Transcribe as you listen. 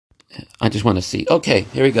I just want to see. Okay,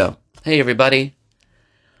 here we go. Hey, everybody.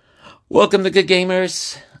 Welcome to Good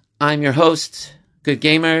Gamers. I'm your host, Good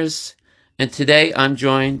Gamers. And today I'm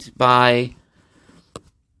joined by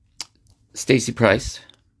Stacy Price.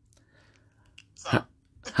 So,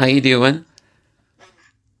 How you doing?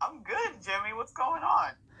 I'm good, Jimmy. What's going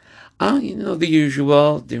on? Oh, the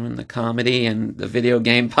usual, doing the comedy and the video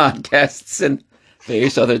game podcasts and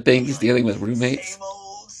various other things, Like, dealing with roommates. same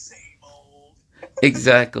old, same old.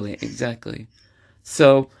 Exactly.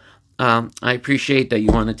 So, I appreciate that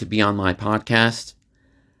you wanted to be on my podcast,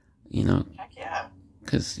 you know, Heck yeah.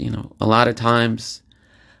 because, a lot of times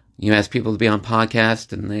you ask people to be on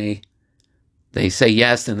podcast and they say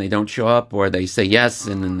yes and they don't show up, or they say yes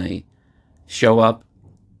and then Mm, they show up,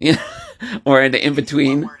 or in give you one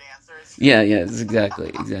between. word answers. Yeah,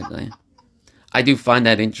 exactly. I do find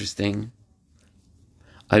that interesting.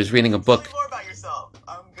 I was reading a Tell me book. more about yourself.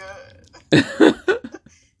 I'm good.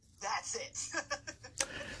 That's it.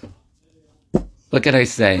 What can I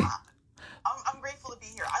say? Ah, I'm grateful to be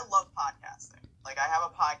here. I love podcasting. Like, I have a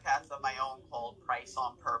podcast of my own called Price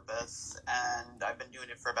on Purpose, and I've been doing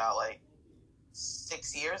it for about,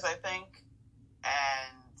 6 years, I think.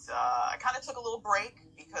 And I kind of took a little break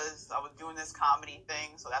because I was doing this comedy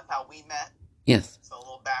thing, so that's how we met. Yes, So a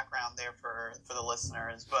little background there for the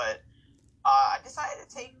listeners, but I decided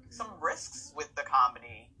to take some risks with the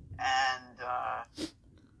comedy, and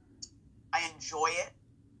I enjoy it.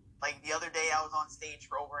 Like the other day, I was on stage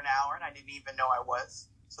for over an hour, and I didn't even know I was,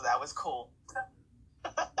 so that was cool.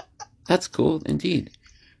 that's cool indeed.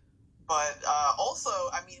 But also,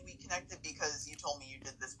 I mean, we connected because you told me you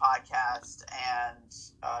did this podcast,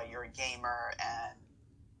 and you're a gamer, and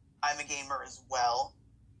I'm a gamer as well.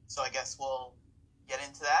 So I guess we'll get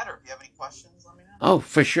into that, or if you have any questions, let me know. Oh,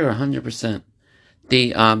 for sure, 100%.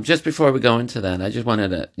 The just before we go into that, I just wanted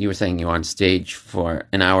to. You were saying you were on stage for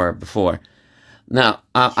an hour before. Now,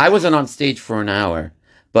 I Yeah. wasn't on stage for an hour,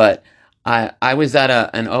 but I was at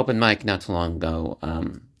an open mic not too long ago,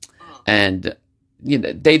 Mm. and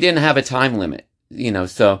they didn't have a time limit,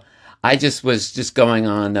 so I just was just going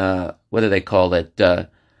on what do they call it,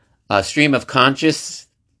 stream of conscious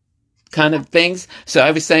kind of things. So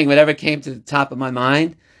I was saying whatever came to the top of my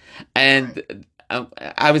mind, Right. and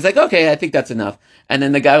I was like, okay, I think that's enough. And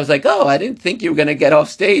then the guy was like, oh, I didn't think you were gonna get off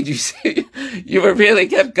stage. You see, you were really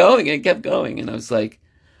kept going and kept going, and I was like,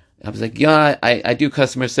 yeah, I do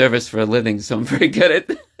customer service for a living, so I'm very good at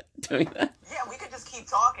doing that. Yeah, we could just keep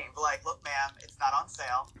talking. But like, look, ma'am, it's not on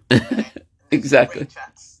sale. Okay, and these are the Exactly. rate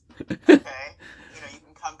checks. Okay, you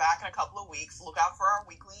can come back in a couple of weeks. Look out for our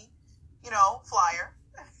weekly, flyer.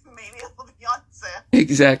 Maybe it'll be on sale.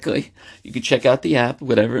 Exactly. You can check out the app,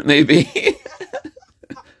 whatever it may be.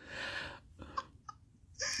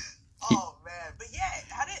 Oh man, but yeah,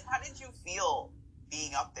 how did you feel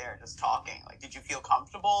being up there just talking? Like, did you feel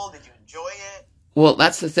comfortable? Did you enjoy it? Well,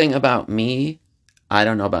 that's the thing about me. I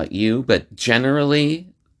don't know about you, but generally,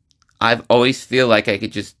 I've always feel like I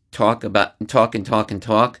could just talk. I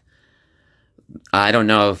don't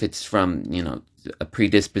know if it's from, a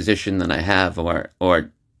predisposition that I have,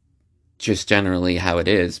 or just generally how it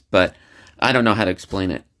is, but I don't know how to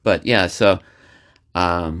explain it. But yeah, so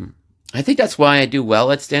um I think that's why I do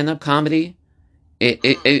well at stand-up comedy.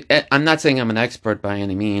 Mm, I'm not saying I'm an expert by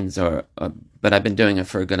any means, but I've been doing it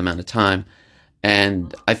for a good amount of time, and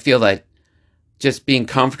mm, I feel like just being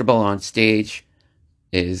comfortable on stage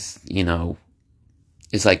is,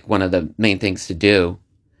 is like one of the main things to do,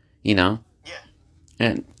 you know? yeah,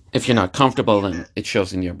 And if you're yeah. not It took me comfortable, a then bit. it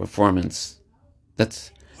shows in your performance.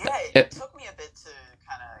 That's Yeah, it it. took me a bit to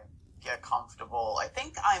kind of get comfortable. I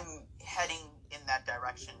think I'm heading in that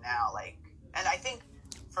direction now. And I think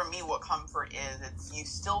for me, what comfort is, it's you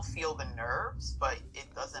still feel the nerves, but it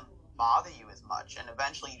doesn't bother you as much, and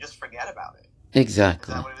eventually you just forget about it. Is that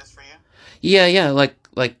Exactly. what it is for you? Yeah. Like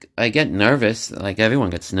I get nervous. Like everyone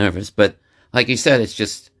gets nervous, but like you said, it's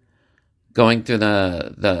just going through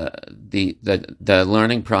the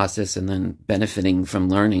learning process and then benefiting from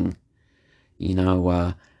learning. You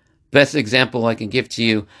know, best example I can give to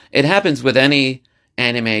you. It happens with any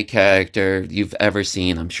anime character you've ever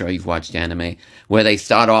seen. I'm sure you've watched anime where they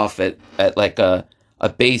start off at like a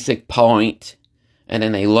basic point, and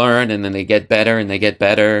then they learn, and then they get better and they get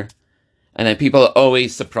better, and then people are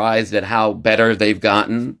always surprised at how better they've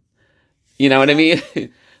gotten. You know what I Yeah. mean? All of a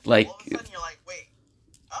Like sudden, you're like, wait,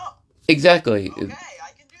 oh, exactly. okay,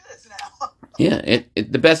 I can do this now. Yeah.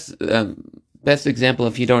 The best example,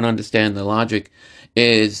 if you don't understand the logic,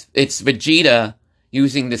 is it's Vegeta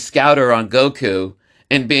using the Scouter on Goku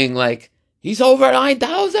and being like, "He's over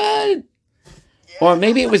 9,000." Or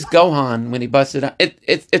maybe it Yeah, was Gohan when he busted out.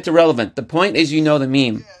 It's irrelevant. The point is, the meme.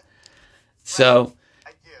 yeah. Right. So,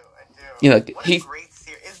 I do. I you know, do. What a he great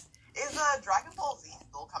series. Is Dragon Ball Z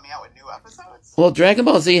still coming out with new episodes? well, Dragon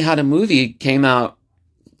Ball Z had a movie came out.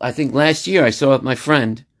 I think last year. I saw it with my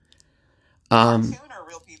friend. Um, Cartoon or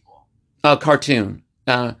real people? a cartoon.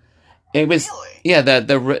 It was Really? yeah.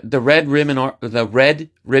 The Red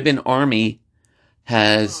Ribbon Army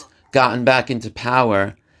has Mm, gotten back into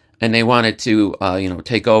power, and they wanted to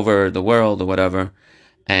take over the world or whatever.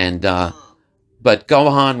 And mm, but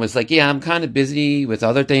Gohan was like, yeah, I'm kind of busy with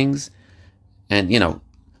other things. And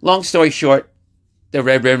long story short, the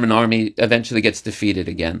Red Ribbon Army eventually gets defeated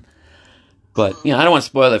again. But mm-hmm. I don't want to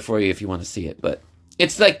spoil it for you if you want to see it. But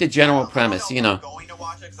it's like the Yeah, general I don't premise. know if I'm going to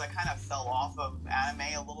watch it because I kind of fell off of anime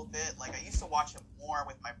a little bit. Like I used to watch it more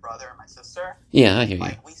with my brother and my sister. Yeah, I hear you.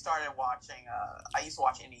 Like we started watching. I used to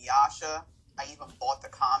watch Inuyasha. I even bought the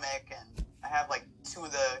comic, and I have like 2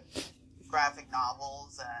 of the graphic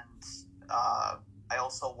novels, and I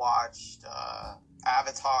also watched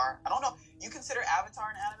Avatar. I don't know. You consider Avatar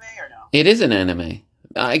an anime or no? It is an anime.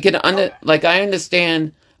 Okay. I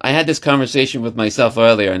understand. I had this conversation with myself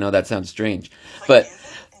earlier. I know that sounds strange, It's like, but is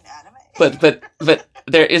it an anime? but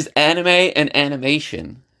there is anime and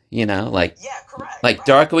animation. Yeah, correct. Like Right.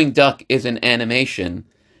 Darkwing Duck is an animation,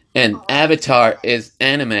 and Correct. Avatar is Correct.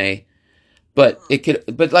 anime. But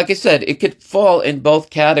Mm, like I said, it could fall in both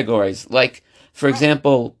categories. Like, for right.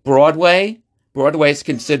 example, Broadway. Broadway is Mm,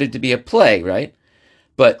 considered to be a play, right?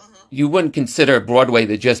 But mm-hmm. you wouldn't consider Broadway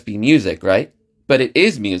to just be music, right? But it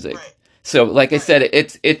is music. Right. So, like I Right. said,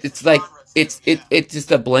 It's a it's like genre too. Yeah. it's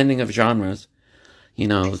just a blending of genres. You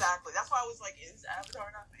know. Exactly. That's why I was like, is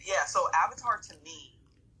Avatar not? Yeah. So Avatar to me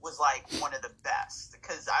was like one of the best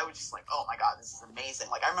because I was just like, oh my god, this is amazing.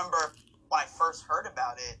 Like I remember when I first heard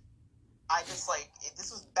about it, I just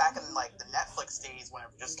this was back in like the Netflix days when it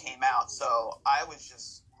just came out. So I was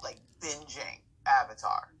just like binging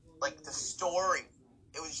Avatar. Like the story,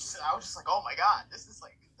 I was just like, oh my god, this is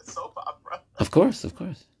like a soap opera. Of course, of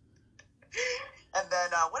course. And then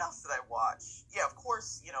what else did I watch? Yeah, of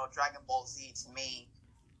course, Dragon Ball Z to me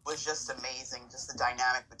was just amazing. Just the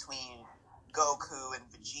dynamic between Goku and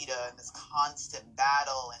Vegeta and this constant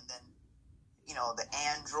battle, and then the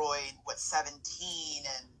android 17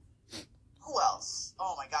 and who else?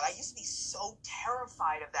 Oh my god, I used to be so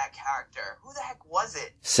terrified of that character. Who the heck was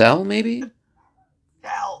it? Cell, maybe.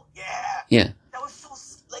 Cell, yeah. Yeah. That was so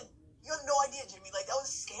like you have no idea, Jimmy. Like that was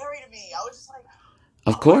scary to me. I was just like,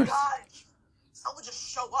 Of oh my course. god, Cell would just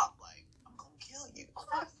show up. Like I'm gonna kill you.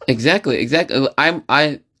 Exactly. Exactly.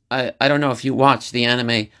 I don't know if you watch the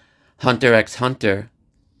anime Hunter x Hunter,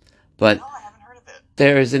 but No, I haven't heard of it.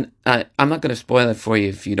 there is an. I'm not going to spoil it for you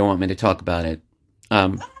if you don't want me to talk about it.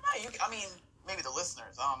 Um, No, no, no. I mean, maybe the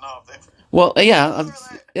listeners. I don't know if they. well, yeah,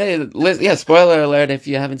 Spoiler alert. yeah. Spoiler alert if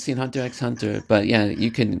you haven't seen Hunter x Hunter, but yeah,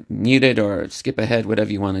 you can mute it or skip ahead,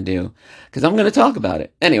 whatever you want to do, because I'm going to talk about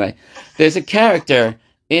it anyway. There's a character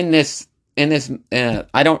in this. I'm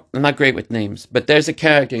not great with names, but there's a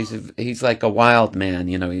character. He's like a wild man,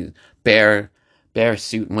 he's bear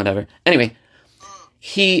suit and whatever. Anyway,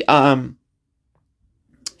 he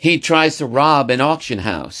he tries to rob an auction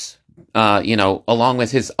house, along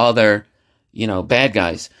with his other, bad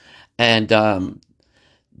guys. And, the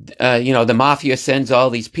mafia sends all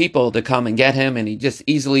these people to come and get him, and he just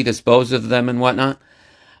easily disposes of them and whatnot.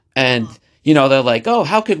 And, they're like, oh,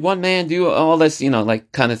 how could one man do all this,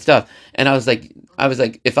 like kind of stuff. And I was like,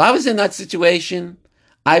 if I was in that situation,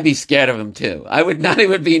 I'd be scared of him too. I would not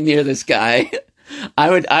even be near this guy. I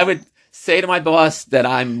would say to my boss that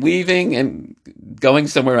I'm leaving and going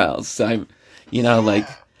somewhere else. Yeah.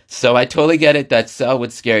 So I totally get it that Cell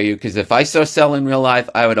would scare you because if I saw Cell in real life,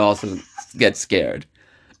 I would also get scared.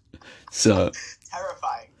 So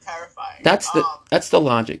Terrifying. Terrifying. that's the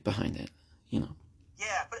logic behind it. Yeah,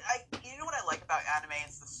 but you know what I like about anime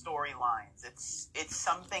is the storylines. It's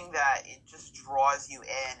something that it just draws you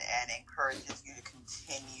in and encourages you to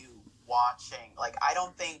continue watching. Like I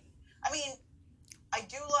don't think, I mean, I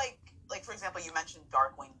do like for example, you mentioned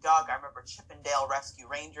Darkwing Duck. I remember Chippendale Rescue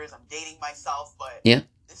Rangers. I'm dating myself, but Yeah.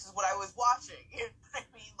 this is what I was watching. You know what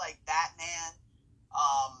I mean? Like Batman,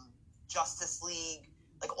 Justice League,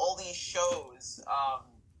 like all these shows.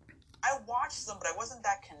 I watched them, but I wasn't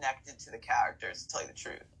that connected to the characters, to tell you the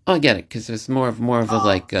truth. I get it because it's more of a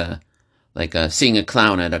Um, like seeing a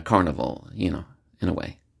clown at a carnival, in a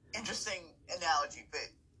way. Interesting analogy, but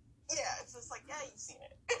yeah, it's just like, yeah, you've seen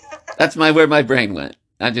it. That's where my brain went.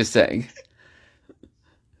 I'm just saying.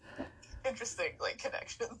 Interesting, like,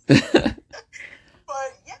 connections.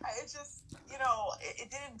 But yeah, it just, it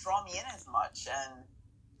didn't draw me in as much. And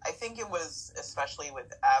I think it was, especially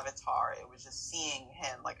with Avatar, it was just seeing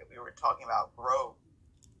him, like we were talking about growth.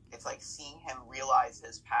 it's like seeing him realize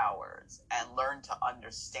his powers and learn to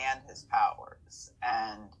understand his powers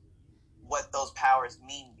and what those powers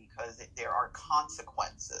mean, because there are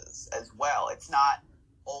consequences as well. It's not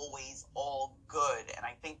always all good, and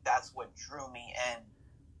I think that's what drew me in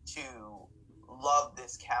to love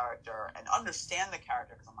this character and understand the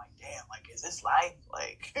character, because I'm like, damn, like, is this life?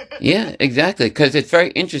 Like, Yeah, exactly. Because it's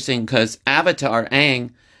very interesting. Because Avatar,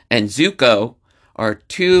 Aang, and Zuko are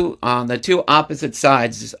two on the two opposite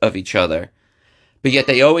sides of each other, but yet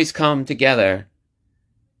they always come together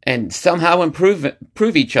and somehow improve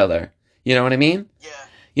each other. You know what I mean? yeah,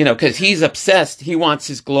 You know, because he's obsessed. He wants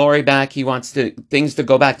his glory back. He wants things to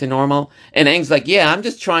go back to normal. And Aang's like, yeah, I'm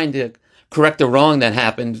just trying to correct a wrong that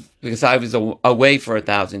happened because I was away for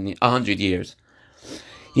 100 years.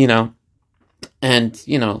 You know, and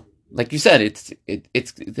you know, like you said, it's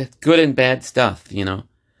good and bad stuff. You know,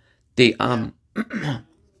 the yeah.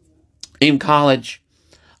 in college,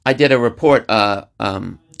 I did a report. What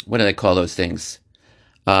do they call those things?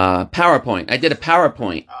 PowerPoint. I did a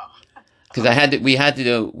PowerPoint Oh, because we had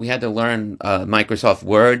to learn Microsoft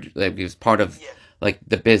Word. Like, it was part of yeah. like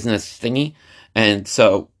the business thingy, and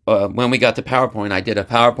so when we got to PowerPoint, I did a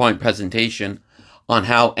PowerPoint presentation on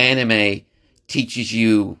how anime teaches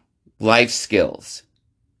you life skills.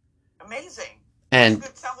 Amazing. And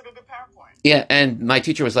Sounds like a good PowerPoint. yeah, and my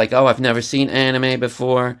teacher was like, "Oh, I've never seen anime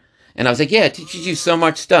before," and I was like, "Yeah, it teaches you so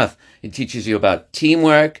much stuff. It teaches you about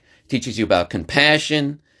teamwork, teaches you about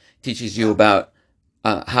compassion, teaches you Yeah. about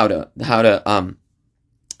how to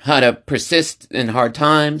persist in hard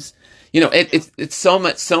times. You know, it's so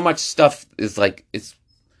much stuff is like it's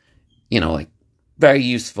like very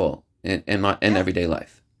useful in Yeah. everyday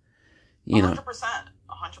life. You know, 100%.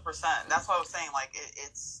 100%. That's what I was saying. Like,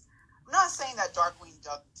 it's. I'm not saying that Darkwing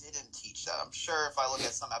Duck didn't teach that. I'm sure if I look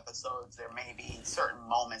at some episodes, there may be certain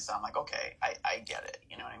moments that I'm like, okay, I get it.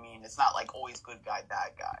 You know what I mean? It's not like always good guy,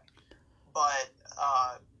 bad guy. But,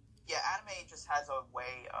 yeah, anime just has a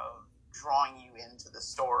way of drawing you into the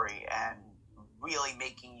story and really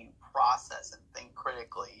making you process and think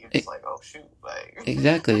critically. You're just like, oh, shoot. Like,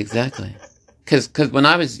 exactly. Because when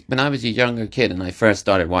I was a younger kid and I first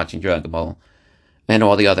started watching Dragon Ball and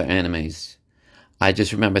all the other animes, I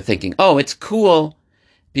just remember thinking, oh, it's cool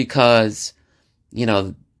because,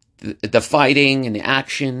 the fighting and the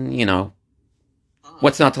action,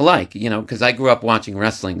 what's not to like, because I grew up watching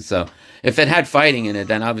wrestling. So if it had fighting in it,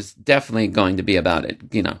 then I was definitely going to be about it.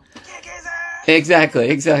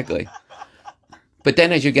 Exactly. But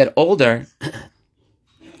then as you get older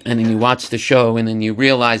and then you watch the show and then you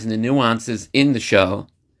realize the nuances in the show,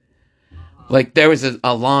 like there was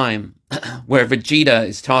a line where Vegeta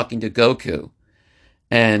is talking to Goku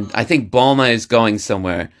and I think Bulma is going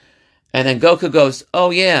somewhere. And then Goku goes, oh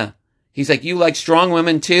yeah. He's like, you like strong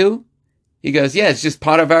women too? He goes, yeah, it's just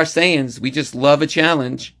part of our sayings. We just love a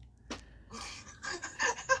challenge.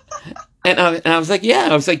 And I was like, yeah.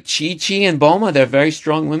 I was like, Chi-Chi and Bulma, they're very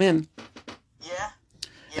strong women. Yeah.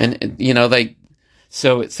 And like,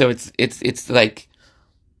 so it's like,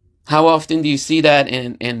 how often do you see that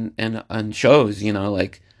in shows?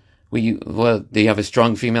 Like, do you have a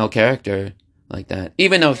strong female character like that?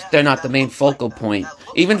 Even though they're not the main focal point.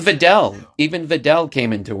 Even Videl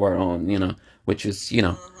came into her own. Which is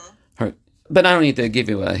her. But I don't need to give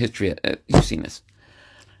you a history. You've seen this,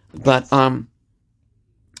 but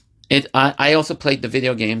I also played the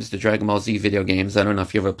video games, the Dragon Ball Z video games. I don't know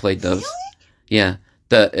if you ever played those. Really? Yeah,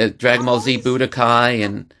 the Dragon Ball Z Budokai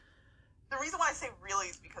and. The reason why I say really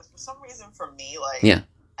is because for some reason for me, like, Yeah.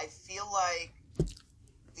 I feel like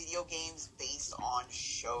video games based on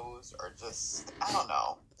shows are just, I don't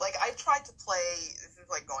know. Like, I've tried to play, this is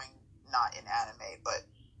like going not in anime, but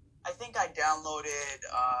I think I downloaded,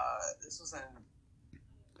 this was in,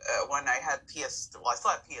 when I had I still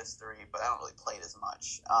have PS3, but I don't really play it as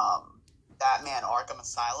much. Batman Arkham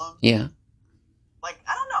Asylum. Yeah. Like,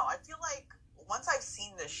 I don't know, I feel like once I've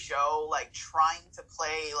seen the show, like, trying to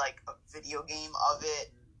play, like, a video game of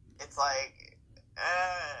it, it's like,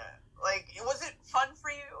 was it fun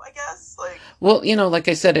for you, I guess? Like, well, like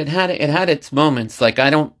I said, it had its moments. Like, I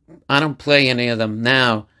don't play any of them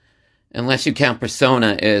now, unless you count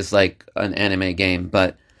Persona as like an anime game.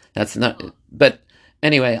 But that's not. But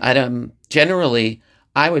anyway, generally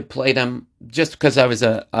I would play them just because I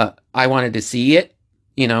wanted to see it,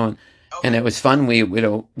 and it was fun.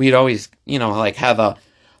 We'd always like have a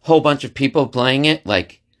whole bunch of people playing it.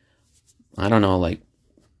 Like, I don't know, like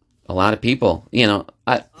a lot of people.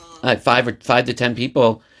 I 5 to 10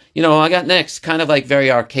 people. I got next, kind of like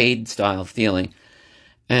very arcade style feeling.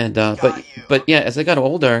 And but yeah, as I got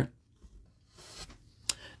older,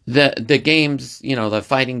 The games, the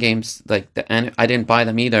fighting games, and I didn't buy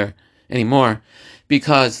them either anymore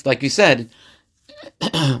because, like you said,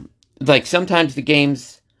 like sometimes the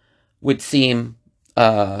games would seem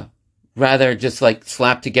rather just like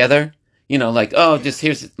slapped together. Like, oh, Yeah. just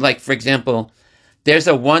here's, like, for example, there's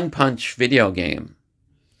a One Punch video game.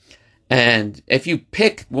 And if you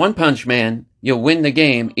pick One Punch Man, you'll win the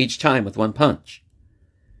game each time with one punch.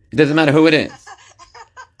 It doesn't matter who it is.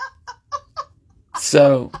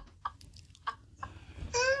 So,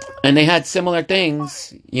 and they had similar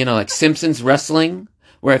things, like Simpsons Wrestling,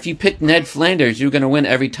 where if you pick Ned Flanders, you're going to win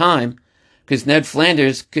every time because Ned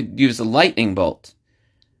Flanders could use a lightning bolt.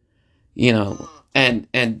 And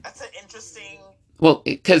That's an interesting well,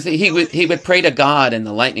 because he ability. would pray to God and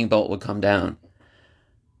the lightning bolt would come down.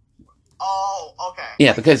 Oh, okay.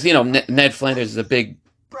 Yeah, I get because it. I get it. Ned Flanders is a big,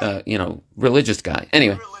 Right. religious guy.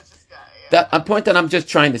 Anyway, Religious guy. that Yeah. a point that I'm just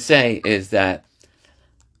trying to say is that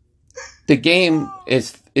the game Oh,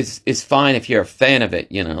 is fine if you're a fan of it,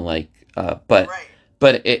 but right.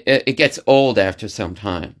 it gets old after some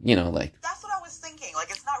time, like That's what I was thinking. Like,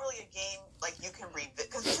 it's not really a game like you can read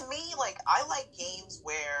because to me, like, I like games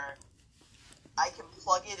where I can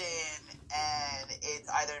plug it in and it's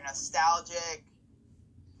either nostalgic,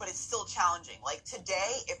 but it's still challenging. Like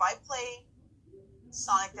today, if I play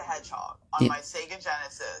Sonic the Hedgehog on yeah, my Sega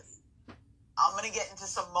Genesis, I'm gonna get into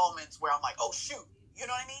some moments where I'm like, oh shoot, you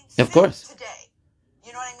know what I mean? of Still course, today,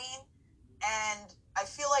 you know what I mean? And I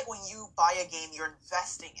feel like when you buy a game, you're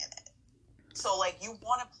investing in it. So like you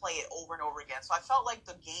want to play it over and over again. So I felt like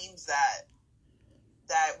the games that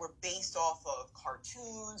were based off of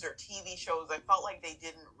cartoons or TV shows, I felt like they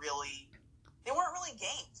weren't really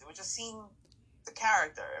games. It was just seeing the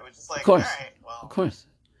character. It was just of like, all course, right, of well, course.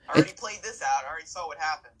 I already It played this out. I already saw what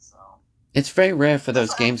happened. So it's very rare for that's those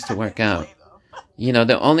why games I to work didn't out. play them.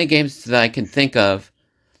 The only games that I can think of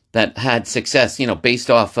that had success, based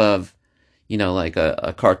off of, like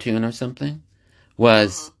a cartoon or something,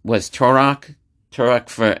 Mm-hmm. was Turok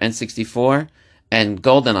for N64, and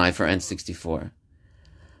GoldenEye for N64.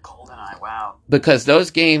 GoldenEye, wow. Because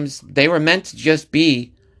those games, they were meant to just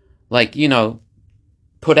be like,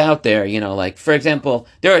 put out there, like, for example,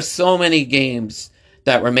 there are so many games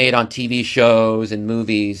that were made on TV shows and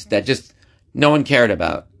movies that just no one cared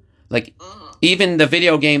about. Like, Mm-hmm. even the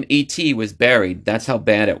video game E.T. was buried. That's how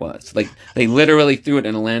bad it was. Like, they literally threw it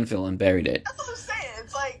in a landfill and buried it. That's what I'm saying.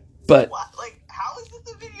 It's like, But what? Like, how is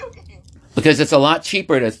this a video game? because it's a lot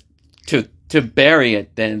cheaper to bury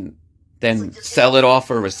it It's like than you're sell it getting off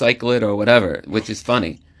or recycle it or whatever, which is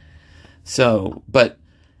funny. So, but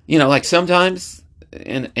like sometimes,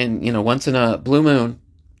 and once in a blue moon,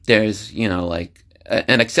 there's like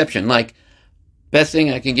an exception. Like, best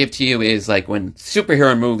thing I can give to you is like when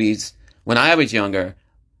superhero movies, when I was younger,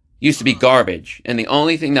 used to be mm, garbage, and the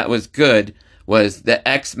only thing that was good was the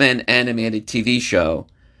X-Men animated TV show.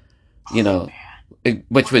 You oh know, man,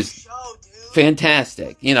 which what a was show, dude!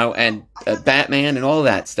 fantastic. What a And show! I haven't even Batman and all seen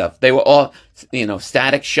that it. stuff. They were all,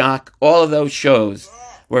 Static Shock. All of those shows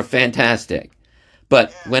Yeah, were fantastic.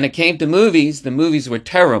 But yeah, when it came to movies, the movies were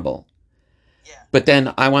terrible. yeah. But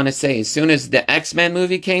then I want to say, as soon as the X-Men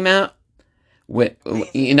movie came out,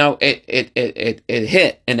 Amazing. it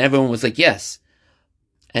hit, and everyone was like, yes.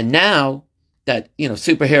 And now that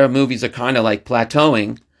superhero movies are kind of like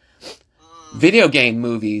plateauing, Mm, video game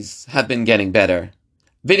movies have been getting better.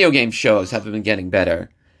 Video game shows have mm, been getting better.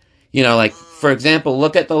 Like, for mm. example,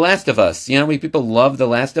 look at The Last of Us. You know how many people love The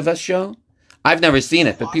Last of Us show? I've never Did seen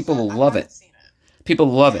you it, but watch people that? will I love it. haven't seen it. People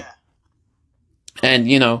love it. Yeah. And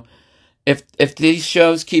if these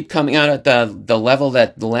shows keep coming out at the level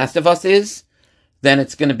that The Last of Us is, then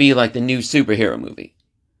it's going to be like the new superhero movie.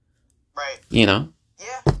 Right. You know?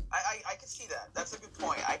 Yeah, I could see that. That's a good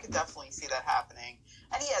point. I could definitely see that happening.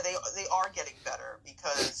 And yeah, they are getting better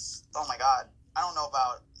because oh my god, I don't know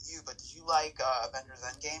about you, but did you like Avengers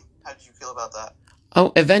Endgame? How did you feel about that?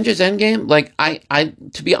 Oh, Avengers Endgame? Like, I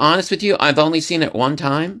to be honest with you, I've only seen it one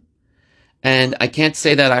time, and Mm-hmm. I can't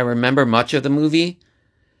say that I remember much of the movie.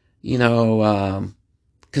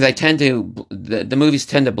 Because I tend to the movies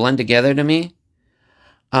tend to blend together to me.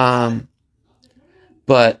 Got it. Um,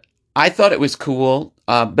 but I thought it was cool.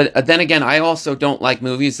 But then again, I also don't like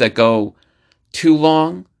movies that go too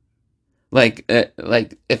long. Like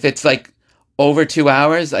if it's like over 2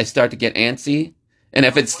 hours, I start to get antsy. And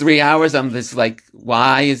if it's 3 hours, I'm just like,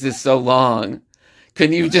 why is this so long?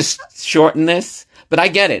 Couldn't you just shorten this? But I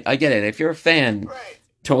get it. I get it. If you're a fan, Right.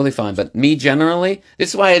 totally fine. But me generally, this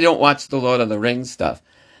is why I don't watch the Lord of the Rings stuff.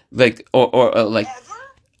 Like, or like, Ever?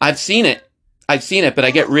 I've seen it. I've seen it, but I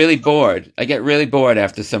No, get no, really it's so good. bored. I get really bored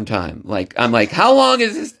after some time. Like, I'm like, how long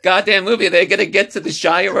is this goddamn movie? Are they gonna get to the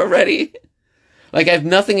Shire already? Like, I have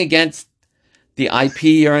nothing against the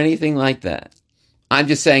IP or anything like that. I'm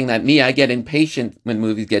just saying that I get impatient when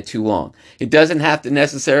movies get too long. It doesn't have to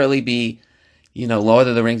necessarily be, Lord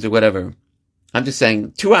of the Rings or whatever. I'm just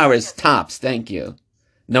saying 2 hours I get that. tops. Thank you.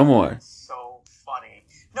 No more. That's so funny.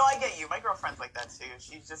 No, I get you. My girlfriend's like that too.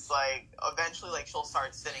 She's just like, eventually, like, she'll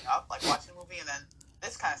start sitting up, like, watching the movie, and then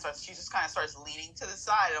this kind of starts, she just kind of starts leaning to the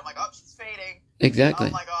side. And I'm like, oh, she's fading. I'm Exactly.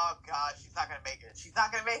 like, oh, God, she's not going to make it. She's not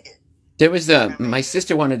going to make it. There was She's not going to my make it.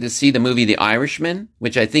 sister wanted to see the movie The Irishman,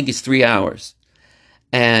 which I think is 3 hours.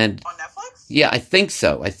 And On Netflix? yeah, I think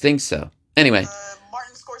so. I think so. Anyway, The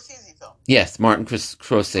Martin Scorsese film. yes, Martin Oh, it's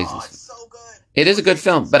Scorsese's. so good. It is a good Scorsese's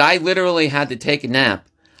film, is but so I good. literally had to take a nap.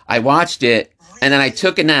 I watched it, and then I Really?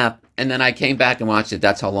 took a nap, and then I came back and watched it.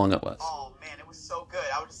 That's how long it was. Oh, man, it was so good.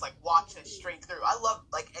 I would just, like, watch it straight through. I love,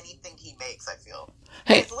 like, anything he makes, I feel.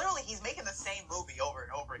 And Hey, it's literally, he's making the same movie over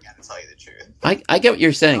and over again, to tell you the truth. I get what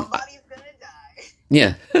you're saying. Somebody's gonna die.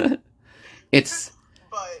 Yeah, it's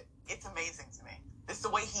But it's amazing to me. It's the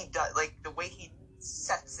way he does, like, the way he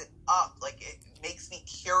sets it up. Like, it makes me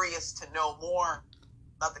curious to know more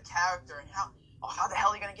about the character and how the hell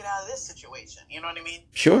are you gonna get out of this situation? You know what I mean?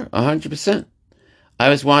 sure 100%. I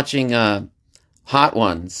was watching Hot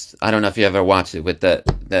Ones. I don't know if you ever watched it with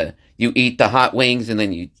the you eat the hot wings and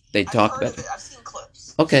then they I've talk heard about of it. it. I've seen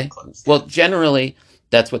clips. Okay, Yeah. well generally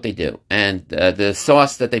that's what they do, and the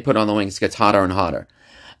sauce that they put on the wings gets hotter and hotter.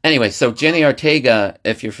 Anyway, so Jenny Ortega,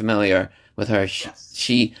 if you're familiar with her, Yes.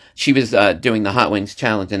 she was doing the hot wings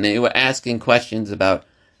challenge, and they were asking questions about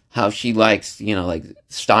how she likes, like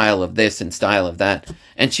style of this and style of that,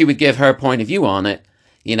 and she would give her point of view on it,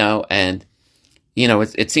 and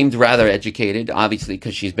it seemed rather educated, obviously,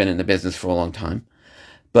 because she's been in the business for a long time.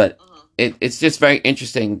 But Mm-hmm. it's just very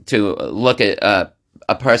interesting to look at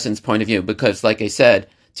a person's point of view because, like I said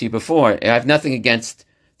to you before, I have nothing against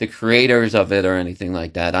the creators of it or anything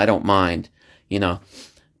like that. I don't mind, you know.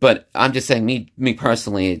 But I'm just saying, me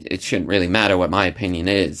personally, it shouldn't really matter what my opinion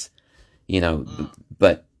is, you know. Mm.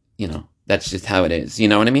 But that's just how it is. You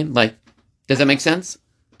know what I mean? Like, does I that make got you. sense?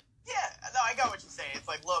 Yeah. No, I got what you're saying. It's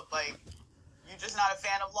like, look, like, you're just not a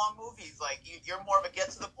fan of long movies. Like, you're more of a get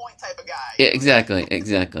to the point type of guy. Yeah, You know what I mean? exactly,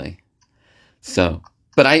 exactly. So,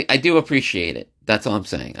 but I do appreciate it. That's all I'm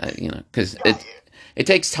saying. Because Got you. it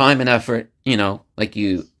takes time and effort, like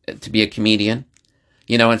you to be a comedian.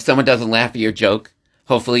 And if someone doesn't laugh at your joke,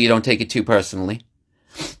 hopefully you don't take it too personally.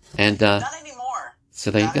 And Not anymore.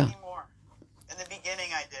 so there you Not go. anymore. In the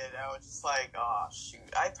beginning, I did. I was just like, oh, shoot,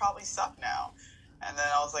 I probably suck now. And then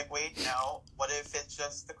I was like, wait, no. What if it's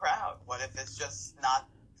just the crowd? What if it's just not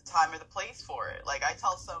the time or the place for it? Like, I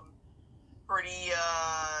tell some pretty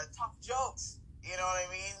tough jokes. You know what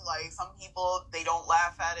I mean? Like, some people, they don't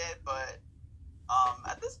laugh at it, but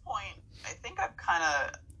at this point, I think I've kind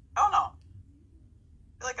of, I don't know.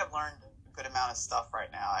 I feel like I've learned a good amount of stuff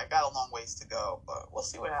right now. I got a long ways to go, but we'll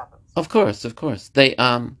see what happens. Of course, of course.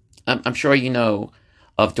 I'm sure you know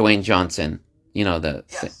of Dwayne Johnson.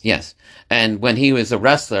 Yes. Yes. And when he was a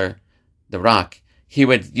wrestler, The Rock, he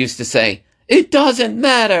would used to say, "It doesn't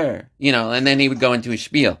matter," and then he would go into a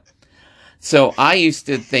spiel. So I used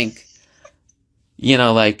to think,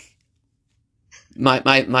 like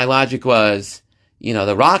my logic was,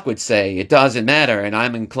 The Rock would say it doesn't matter, and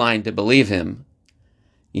I'm inclined to believe him.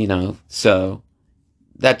 So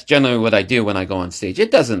that's generally what I do when I go on stage.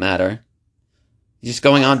 It doesn't matter. Just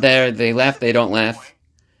going on there, they That's laugh, a they good don't laugh.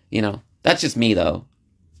 point. That's just me though.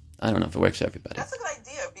 I don't know if it works for everybody. That's a good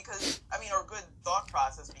idea because, I mean, or a good thought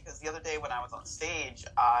process because the other day when I was on stage,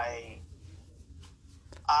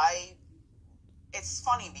 it's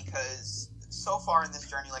funny because so far in this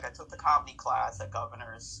journey, like I took the comedy class at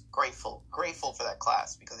Governor's, grateful for that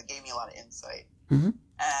class because it gave me a lot of insight. Mm-hmm.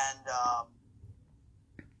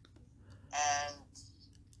 And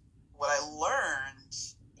what I learned,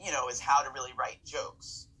 is how to really write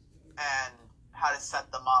jokes and how to set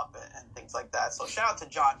them up and things like that. So shout out to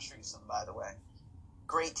John Trewson, by the way.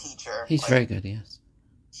 Great teacher. He's very good, yes.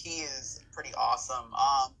 He is pretty awesome.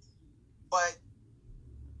 But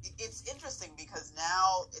it's interesting because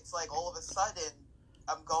now it's like all of a sudden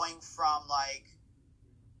I'm going from like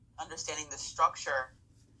understanding the structure,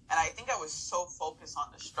 and I think I was so focused on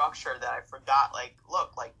the structure that I forgot, like,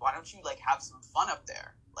 look, like, why don't you like have some fun up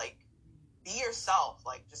there? Like, be yourself,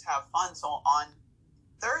 like, just have fun. So on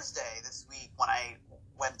Thursday this week, when I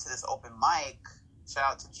went to this open mic, shout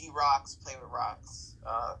out to G Rocks, Play with Rocks,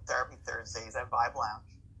 Therapy Thursdays at Vibe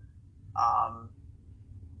Lounge.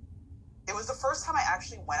 It was the first time I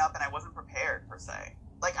actually went up and I wasn't prepared per se.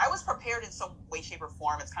 like I was prepared in some way, shape, or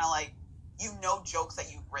form. It's kind of like jokes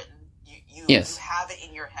that you've written, you Yes. have it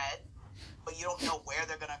in your head, but you don't know where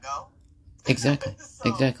they're gonna go. Exactly. So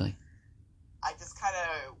Exactly. I just kind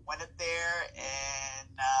of went up there and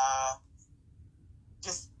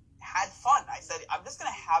just had fun. I said, I'm just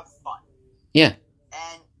gonna have fun. Yeah.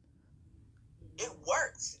 And it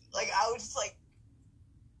worked. Like I was just like,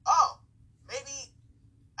 oh, maybe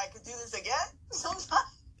I could do this again sometime.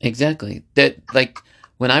 Exactly. That, like,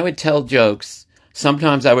 when I would tell jokes,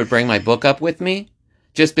 sometimes I would bring my book up with me,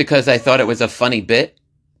 just because I thought it was a funny bit.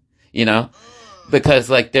 You know, because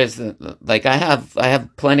like there's like I have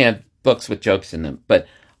plenty of books with jokes in them, but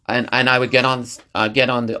and I would get on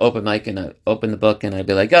the open mic and open the book and I'd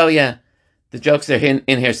be like, oh yeah, the jokes are in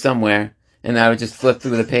here somewhere, and I would just flip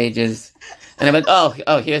through the pages, and I'm like,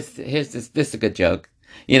 oh here's this is a good joke,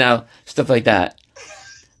 stuff like that.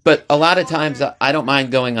 But a lot of times I don't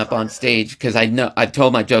mind going up on stage because I know I've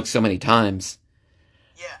told my jokes so many times,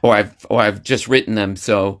 Yeah. or I've just written them,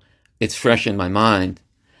 so it's fresh in my mind.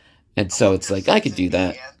 And so it's like I could do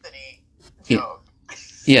that. Anthony joke. joke.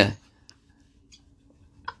 Yeah.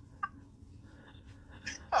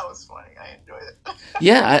 That was funny. I enjoyed it.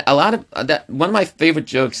 Yeah, a lot of that. One of my favorite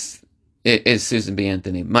jokes is Susan B.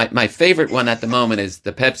 Anthony. My favorite one at the moment is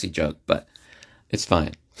the Pepsi joke, but it's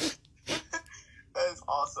fine. That is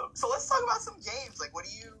awesome. So let's talk about some games. Like, what are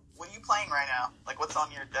you playing right now? Like, what's on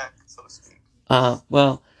your deck, so to speak?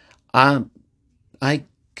 Well, I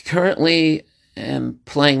currently am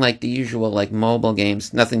playing like the usual like mobile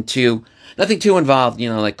games. Nothing too involved.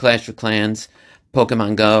 Like Clash of Clans,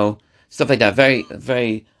 Pokemon Go, stuff like that. Very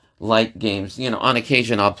very light games. On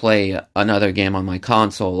occasion I'll play another game on my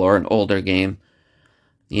console or an older game.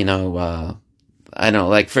 I don't know,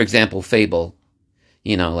 like for example, Fable.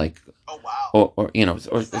 Like Oh wow.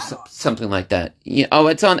 or something like that. Yeah. Oh,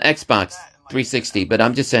 it's on Xbox 360. But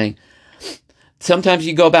I'm just saying, sometimes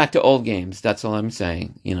you go back to old games. That's all I'm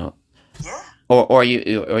saying. Yeah. Or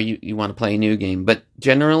you want to play a new game. But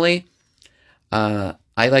generally, I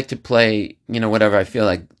like to play whatever I feel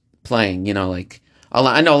like playing. Like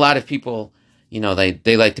I know a lot of people.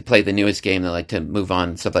 They like to play the newest game. They like to move on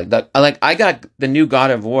and stuff like that. I got the new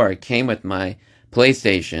God of War. It came with my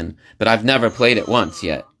PlayStation, but I've never played it once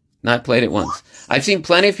yet. Not played it once. I've seen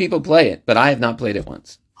plenty of people play it, but I have not played it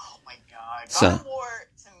once. Oh my god. So, God of War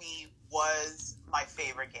to me was my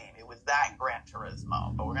favorite game. It was that and Gran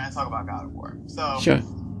Turismo, but we're gonna talk about God of War. So sure.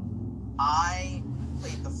 I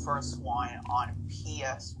played the first one on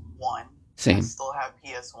PS1. Same. I still have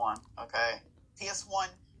PS1. Okay. PS1,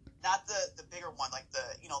 not the bigger one, like the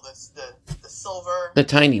silver. The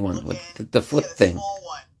tiny one with the flip thing. The small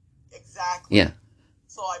one. Exactly. Yeah.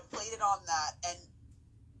 So I played it on that, and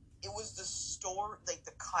it was the story, like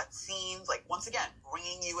the cut scenes, like once again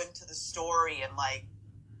bringing you into the story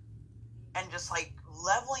and just like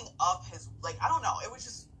leveling up his, like, I don't know, it was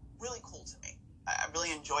just really cool to me. I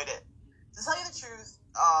really enjoyed it. To tell you the truth,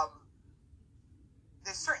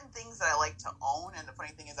 there's certain things that I like to own, and the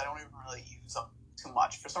funny thing is I don't even really use them too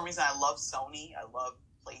much. For some reason, I love Sony, I love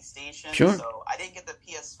PlayStation, sure. So I didn't get the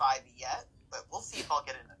PS5 yet, but we'll see if I'll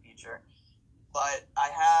get it in the future. But I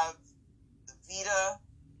have the Vita,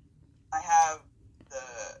 I have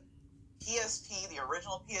the PSP, the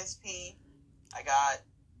original PSP. I got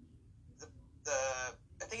the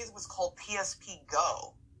I think it was called PSP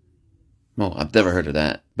Go. Well, I've never heard of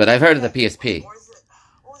that, but I've heard of the PSP. Or is it?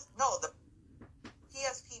 No, the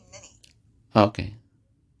PSP Mini. Oh, okay.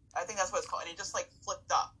 I think that's what it's called, and it just like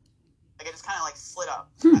flipped up, like it just kind of like slid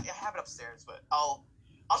up. Hmm. I have it upstairs, but I'll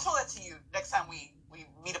show that to you next time we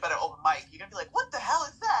meet up at an open mic. You're gonna be like, "What the hell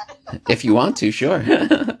is that?" If you want to, sure. It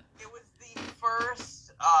was the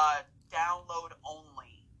first download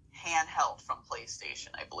only handheld from PlayStation,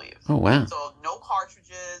 I believe. Oh wow. So no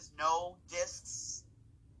cartridges, no discs.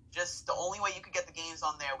 Just the only way you could get the games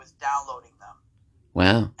on there was downloading them.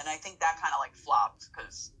 Wow. And I think that kind of like flopped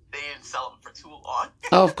because they didn't sell them for too long.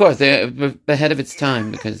 Oh, of course, they're ahead of its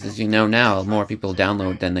time because, as you know now, more people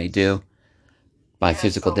download than they do by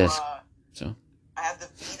physical disc. So I have the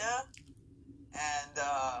Vita,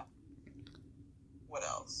 and what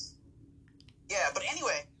else? Yeah, but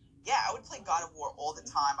anyway, yeah, I would play God of War all the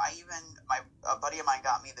time. A buddy of mine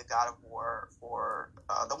got me the God of War for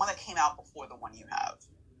the one that came out before the one you have.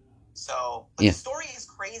 So, but yeah. The story is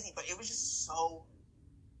crazy, but it was just so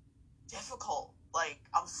difficult. Like,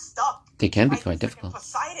 I'm stuck. They can be quite difficult.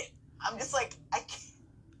 Poseidon. I'm just like, I can't.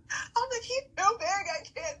 I'm like, he's too big. I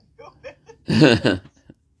can't do it.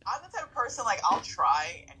 I'm the type of person, like, I'll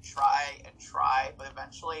try and try and try, but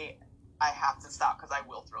eventually I have to stop because I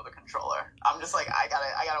will throw the controller. I'm just like, I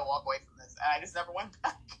gotta walk away from this, and I just never went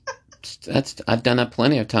back. That's I've done that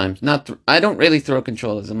plenty of times. I don't really throw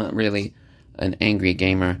controllers. I'm not really an angry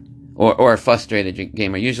gamer or a frustrated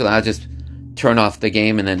gamer. Usually, I'll just turn off the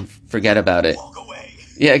game and then forget about it. Walk away.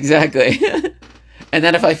 Yeah, exactly. And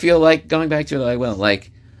then if I feel like going back to it, I will.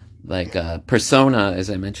 Persona, as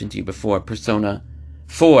I mentioned to you before, Persona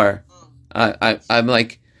 4. I'm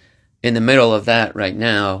like in the middle of that right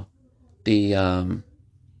now. The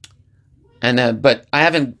and But I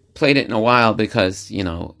haven't played it in a while because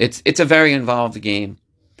it's a very involved game.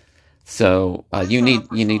 So you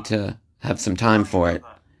need to have some time for it.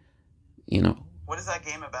 You know. What is that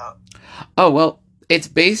game about? Oh well, it's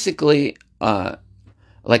basically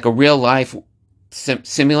like a real life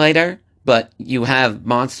simulator, but you have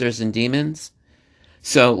monsters and demons.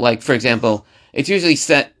 So, like for example, it's usually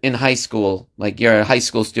set in high school. Like you're a high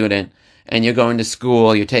school student and you're going to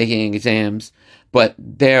school, you're taking exams, but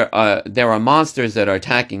there are monsters that are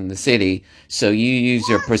attacking the city. So you use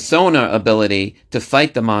your persona ability to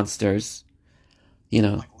fight the monsters. You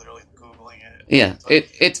know. I'm like literally googling it. Yeah,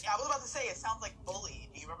 it's. Yeah, I was about to say it sounds like Bully.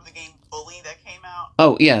 Do you remember the game Bully that came out?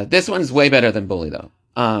 Oh yeah, this one's way better than Bully though.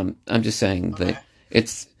 I'm just saying Okay. that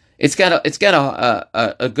it's got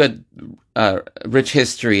a good rich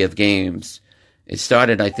history of games. It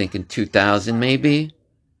started I think in 2000 maybe.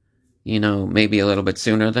 Maybe a little bit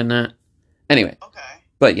sooner than that. Anyway, Okay.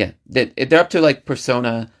 but yeah, they're up to like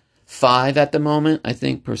Persona 5 at the moment. I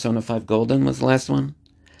think Persona 5 Golden was the last one.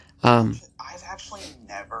 I've actually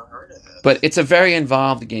never heard of But this. it's a very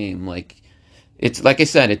involved game. It's like I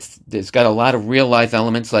said, it's got a lot of real life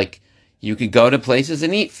elements. Like you could go to places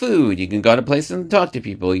and eat food. You can go to places and talk to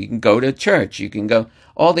people. You can go to church. You can go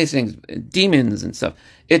all these things, demons and stuff.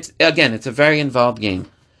 It's a very involved game.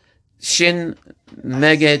 Shin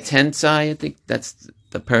Mega Tensei, I think that's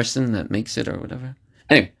the person that makes it or whatever.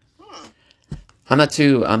 Anyway, Hmm. I'm not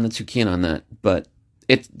too keen on that, but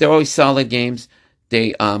they're always solid games.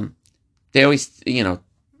 They always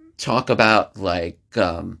talk about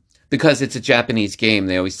because it's a Japanese game,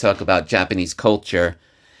 they always talk about Japanese culture,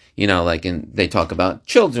 they talk about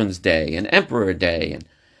Children's Day and Emperor Day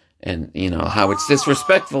and how it's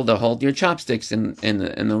disrespectful to hold your chopsticks in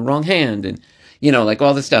the wrong hand and like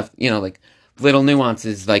all this stuff, like little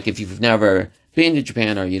nuances, like if you've never been to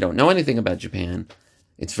Japan or you don't know anything about Japan,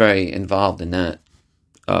 it's very involved in that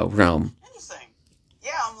realm. Interesting.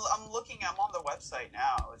 Yeah, I'm looking. I'm on the website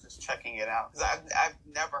now. I was just checking it out because I've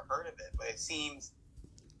never heard of it, but it seems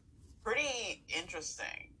pretty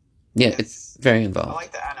interesting. Yeah, it's very I involved.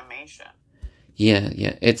 like the animation. Yeah,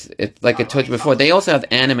 it's like I told you before. They also have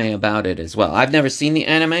anime about it as well. I've never seen the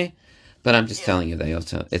anime, but I'm just Yeah. telling you,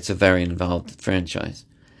 it's a very involved franchise.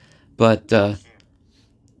 But Shoot.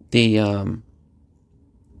 the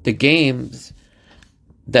the games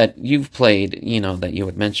that you've played, that you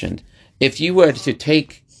had mentioned, if you were to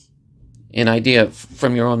take an idea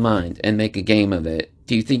from your own mind and make a game of it,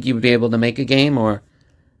 do you think you would be able to make a game or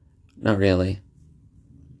not really?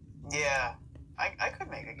 Yeah, I could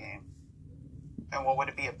make a game. And what would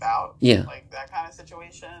it be about? Yeah, Like that kind of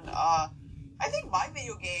situation. I think my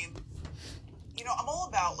video game. I'm all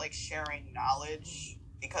about like sharing knowledge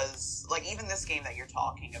because like even this game that you're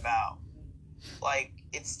talking about, like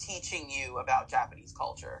it's teaching you about Japanese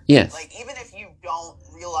culture. yes, Like even if you don't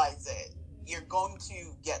realize it, you're going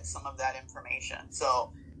to get some of that information.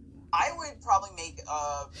 So I would probably make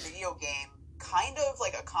a video game kind of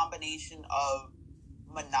like a combination of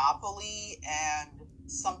Monopoly and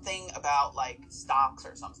something about like stocks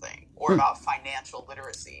or something or about financial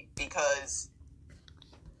literacy because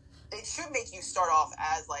it should make you start off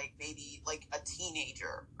as like maybe like a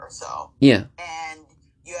teenager or so yeah, and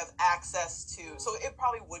you have access to so it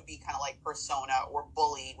probably would be kind of like Persona or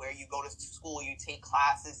Bully where you go to school, you take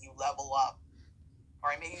classes, you level up. All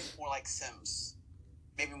right, maybe it's more like Sims,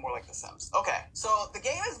 maybe more like the Sims. Okay, so the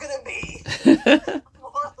game is gonna be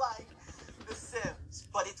more like the Sims,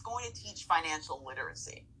 but it's going to teach financial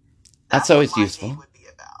literacy. That's what always my useful. game would be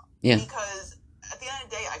about. Yeah, Because at the end of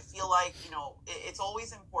the day, I feel like, it's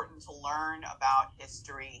always important to learn about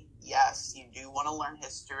history. Yes, you do want to learn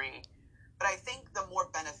history. But I think the more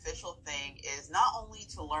beneficial thing is not only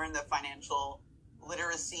to learn the financial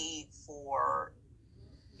literacy for,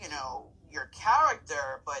 your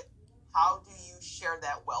character, but how do you share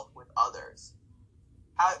that wealth with others?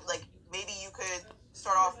 How, like, maybe you could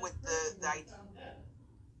start off with the idea.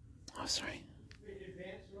 oh sorry.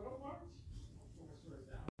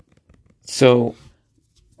 So,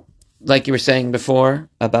 like you were saying before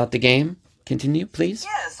about the game, continue, please.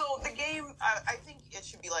 Yeah, so the game, I think it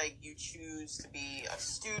should be like you choose to be a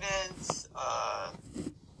student,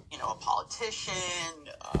 a politician,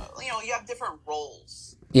 you have different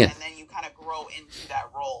roles. Yeah. And then you kind of grow into that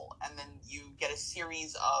role. And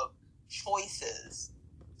series of choices.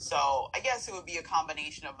 So I guess it would be a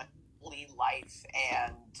combination of life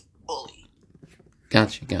and Bully.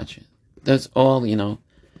 Gotcha. That's all,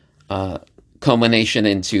 culmination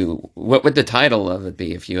into what would the title of it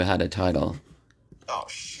be if you had a title? Oh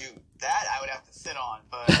shoot, that I would have to sit on,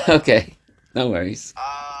 but Okay, no worries.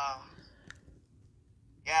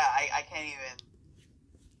 Yeah, I can't even.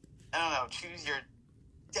 I don't know. Choose your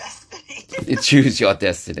destiny. Choose your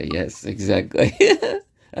destiny. Yes, exactly. That's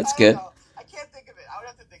I don't good. know. I can't think of it. I would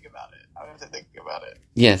have to think about it.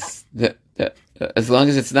 Yes, as long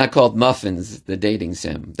as it's not called Muffins, the dating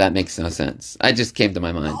sim, that makes no sense. I just came to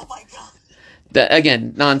my mind. Oh my god. That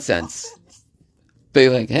again, nonsense. Be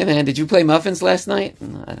like, hey man, did you play Muffins last night? I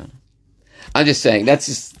don't know. I'm just saying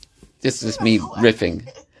that's just me riffing.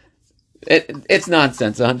 It's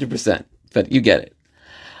nonsense, 100%. But you get it.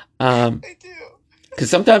 I do. Because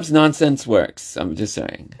sometimes nonsense works. I'm just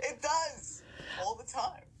saying. It does all the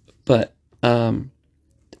time. But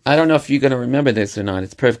I don't know if you're going to remember this or not.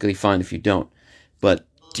 It's perfectly fine if you don't. But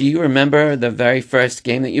do you remember the very first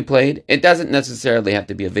game that you played? It doesn't necessarily have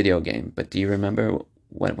to be a video game, but do you remember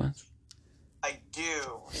what it was? I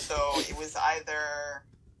do. So it was either,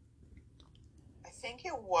 I think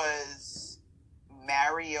it was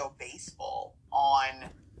Mario Baseball on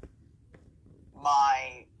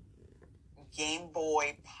my Game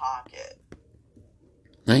Boy Pocket.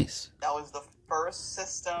 Nice. That was the first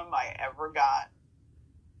system I ever got.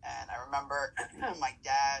 And I remember my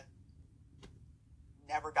dad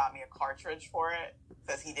never got me a cartridge for it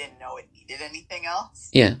because he didn't know it needed anything else.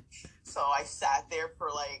 Yeah. So I sat there for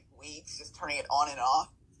like weeks just turning it on and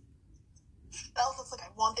off. I was just like, I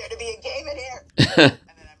want there to be a game in here. And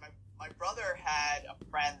then my brother had a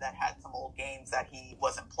friend that had some old games that he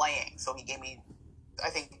wasn't playing. So he gave me, I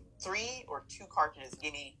think, 3 or 2 cartridges. He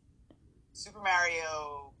gave me Super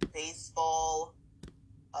Mario, Baseball,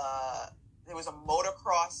 there was a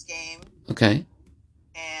motocross game. Okay.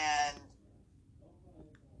 And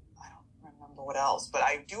I don't remember what else, but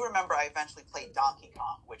I do remember I eventually played Donkey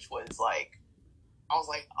Kong, which was like, I was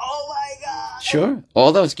like, oh my god! Sure.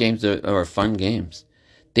 All those games are fun games.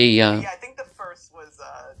 Yeah, I think the first was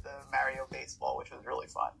the Mario Baseball, which was really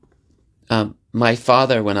fun. My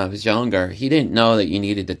father, when I was younger, he didn't know that you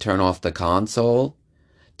needed to turn off the console.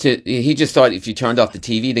 He just thought if you turned off the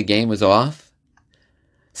TV, the game was off.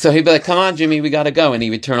 So he'd be like, come on, Jimmy, we gotta go. And he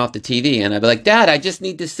would turn off the TV. And I'd be like, Dad, I just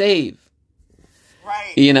need to save.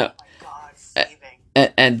 Right. You know. Oh my god, saving.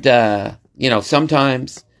 And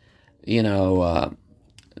sometimes,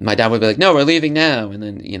 my dad would be like, no, we're leaving now. And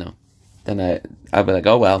then I'd be like,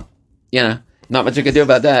 oh, well, not much you can do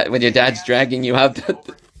about that when your dad's dragging you out the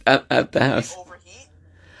house. Overheat?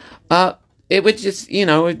 It would just, it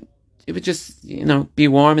would just, be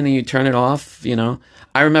warm and then you turn it off,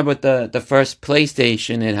 I remember with the first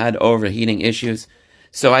PlayStation, it had overheating issues.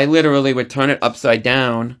 So I literally would turn it upside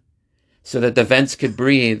down so that the vents could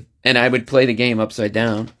breathe and I would play the game upside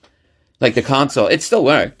down. Like the console. It still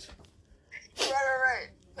worked. Right.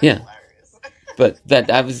 That's yeah. Hilarious. But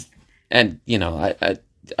that was, and, I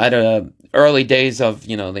had early days of,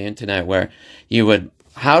 the internet where you would,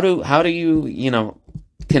 how do you,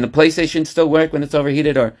 can the PlayStation still work when it's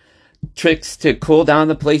overheated, or tricks to cool down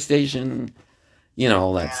the PlayStation,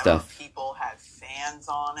 all that stuff. People had fans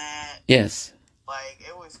on it. Yes. Like,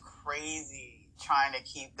 it was crazy trying to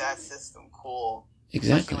keep that system cool.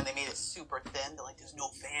 Exactly. Especially when they made it super thin. They're like, there's no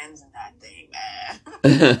fans in that thing,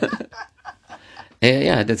 man.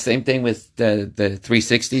 Yeah, the same thing with the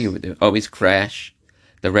 360. It would always crash.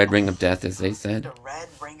 The red ring of death, as they said. The red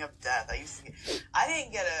ring of death. I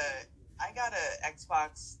got a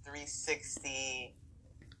Xbox 360.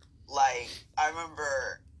 Like, I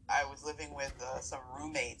remember I was living with some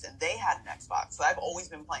roommates, and they had an Xbox. So I've always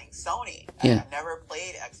been playing Sony. Yeah. I've never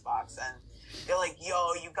played Xbox. And they're like,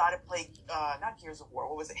 yo, you got to play, not Gears of War,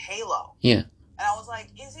 what was it? Halo. Yeah. And I was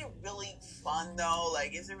like, is it really fun, though?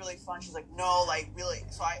 Like, is it really fun? She's like, no, like, really.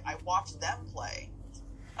 So I watched them play.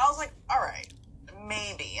 And I was like, all right,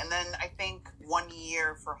 maybe. And then I think one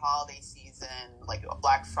year for holiday season, like a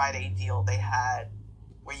Black Friday deal they had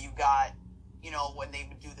where you got, when they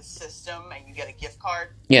would do the system and you get a gift card.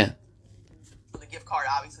 Yeah. So the gift card,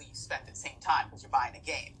 obviously, you spend at the same time because you're buying a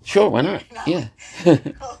game. Sure, why not? Yeah.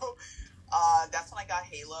 That's when I got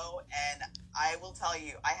Halo, and I will tell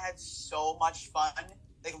you, I had so much fun.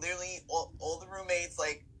 Like, literally, all the roommates,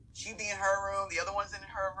 like, she'd be in her room, the other one's in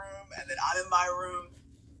her room, and then I'm in my room,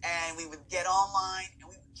 and we would get online, and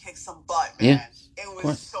we would kick some butt, man. Yeah, it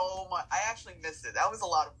was so much. I actually missed it. That was a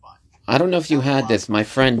lot of fun. I don't know if you had this. My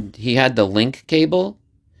friend, he had the link cable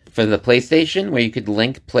for the PlayStation, where you could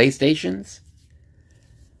link PlayStations.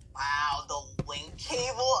 Wow, the link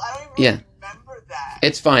cable. I don't even Yeah, remember that.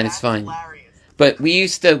 it's fine. It's That's fine. hilarious. But we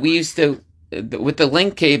used to with the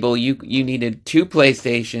link cable. You needed two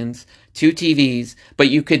PlayStations, two TVs, but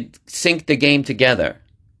you could sync the game together.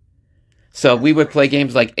 So That's we would play crazy.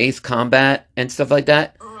 games like Ace Combat and stuff like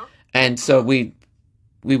that. Uh-huh. And so Uh-huh.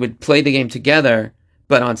 we would play the game together,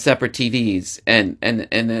 but on separate TVs. And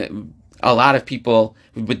a lot of people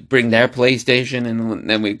would bring their PlayStation, and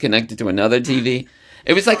then we'd connect it to another TV.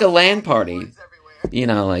 It was like a Start LAN dropping party, cords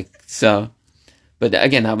everywhere. like so. But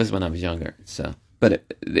again, that was when I was younger. So, but it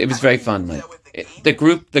was I didn't very even fun. do Like that with the the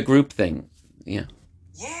gamers. the group thing. Yeah.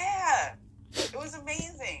 Yeah. It was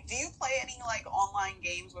amazing. Do you play any like online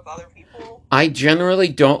games with other people? I generally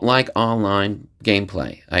don't like online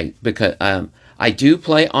gameplay. Because I do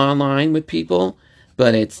play online with people,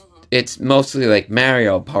 but Mm-hmm. it's mostly like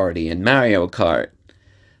Mario Party and Mario Kart.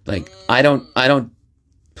 Like Mm. I don't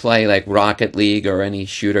play like Rocket League or any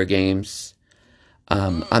shooter games.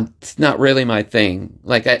 Mm. It's not really my thing.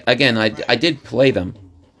 Like I Right. did play them,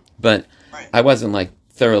 but Right. I wasn't like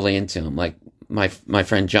thoroughly into them. Like my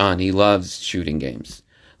friend John, he loves shooting games.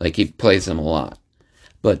 Like he plays them a lot.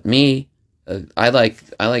 But me, I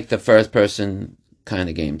like the first person kind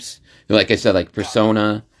of games. Like I said, like Gotcha.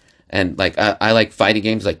 Persona, and like I like fighting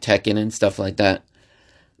games like Tekken and stuff like that.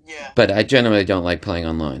 Yeah. But I generally don't like playing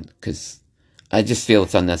online because I just feel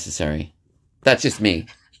it's unnecessary. That's just me.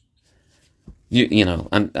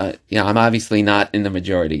 I'm obviously not in the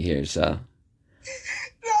majority here, so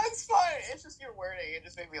No, it's fine. It's just your wording. It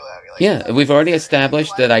just made me laugh. You're like, it's yeah, we've already unnecessary. And you're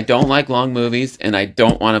established that like, I don't like long movies and I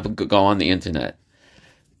don't want to go on the internet.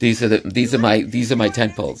 you're like, These are you my know what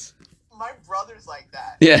tent it is? poles. My brother's like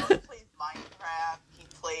that. My Yeah, brother plays Minecraft. He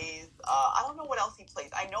plays, I don't know what else he plays.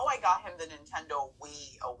 I know I got him the Nintendo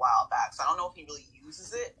Wii a while back, so I don't know if he really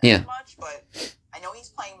uses it as yeah, much, but I know he's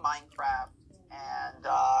playing Minecraft and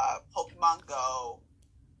Pokemon Go.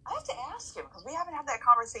 I have to ask him because we haven't had that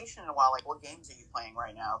conversation in a while. Like, what games are you playing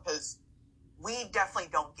right now? Because we definitely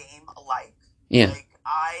don't game alike. yeah. Like,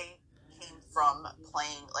 I came from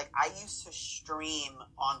playing, like, I used to stream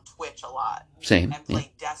on Twitch a lot Same. and Yeah,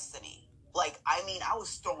 play Destiny. Like, I mean, I was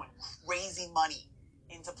throwing crazy money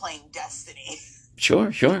into playing Destiny.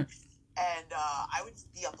 sure, sure. And I would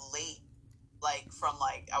be up late, like, from,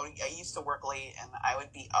 like, I used to work late, and I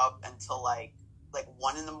would be up until, like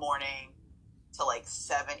 1 in the morning to, like,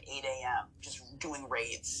 7, 8 a.m., just doing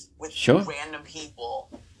raids with Sure. random people.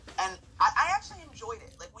 And I actually enjoyed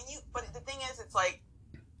it. Like, but the thing is, it's like,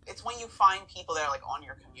 it's when you find people that are like on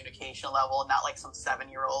your communication level, not like some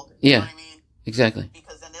 7-year-old. You know Yeah, what I mean? exactly.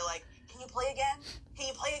 Because then they're like, "Can you play again? Can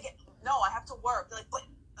you play again?" No, I have to work. They're like, "But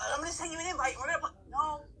I'm gonna send you an invite. We're gonna play."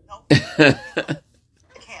 No, no,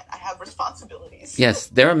 I can't. I have responsibilities. Yes,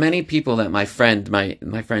 there are many people that my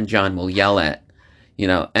friend John will yell at,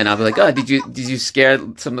 and I'll be like, "Oh, did you scare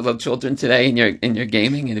some of the children today in your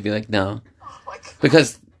gaming?" And he'll be like, "No," Oh my god.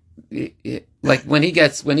 because like when he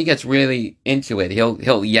gets really into it,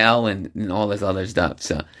 he'll yell and all this other stuff.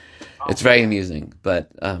 So Oh it's very man. amusing. But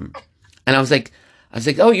and I was like,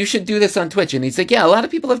 "Oh, you should do this on Twitch." And he's like, "Yeah, a lot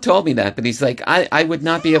of people have told me that," but he's like, I would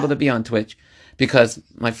not be able Yeah. to be on Twitch because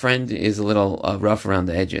my friend is a little rough around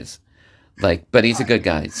the edges. Like, but he's a Right. good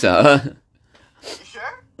guy. So You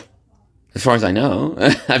sure? as far as I know,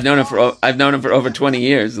 Oh, I've known him for over 20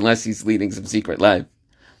 years, unless he's leading some secret life.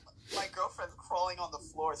 my girlfriend's crawling on the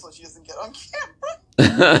floor so she doesn't get on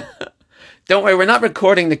camera. Don't worry, we're not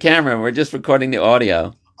recording the camera. We're just recording the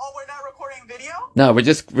audio. Oh, we're not recording video? No, we're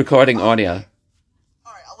just recording Oh, audio. okay.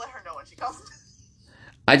 All right, I'll let her know when she comes.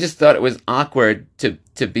 I just thought it was awkward to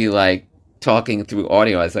be like talking through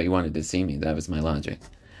audio. I thought you wanted to see me. That was my logic.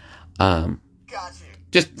 Um, Got you.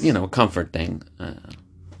 just a comfort thing.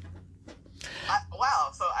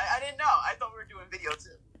 Wow, so I didn't know. I thought we were doing video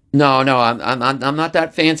too. No, I'm not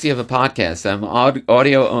that fancy of a podcast. I'm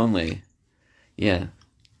audio only. Yeah,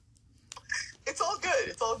 It's all good.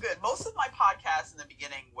 It's all good. Most of my podcast in the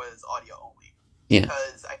beginning was audio only yeah,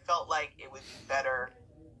 because I felt like it would be better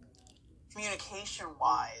communication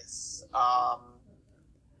wise. I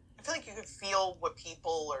feel like you could feel what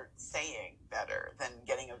people are saying better than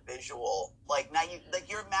getting a visual. Like now,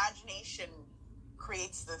 your imagination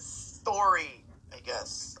creates this story. I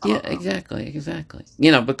guess I yeah. don't know. Exactly.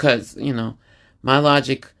 Because my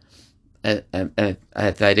logic. If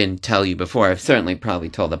I didn't tell you before, I've certainly probably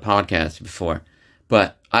told the podcast before,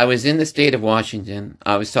 but I was in the state of Washington.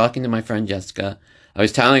 I was talking to my friend Jessica. I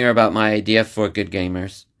was telling her about my idea for Good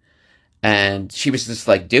Gamers, and she was just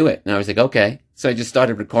like, "Do it," and I was like, "Okay." So I just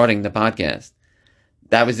started recording the podcast.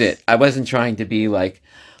 That was Nice. it. I wasn't trying to be like,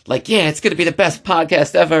 yeah, it's gonna be the best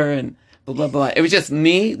podcast ever, and blah blah blah. It was just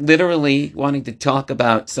me literally wanting to talk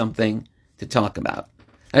about something to talk about.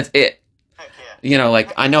 That's it. Heck yeah. You know, like,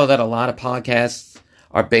 Heck I yeah. know that a lot of podcasts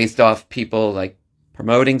are based off people, like,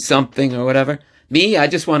 promoting something or whatever. Me, I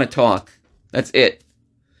just want to talk. That's it.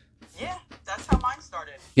 Yeah, that's how mine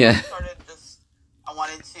started. Yeah. Mine started just, I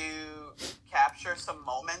wanted to capture some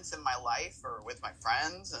moments in my life or with my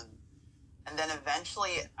friends, and then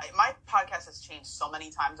eventually, my podcast has changed so many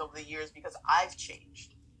times over the years because I've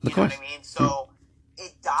changed. Of You know what course. I mean? So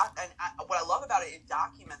what I love about it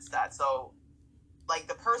documents that. So, like,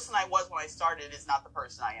 the person I was when I started is not the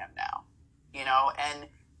person I am now. You know, and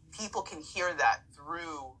people can hear that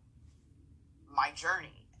through my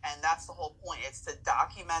journey, and that's the whole point. It's to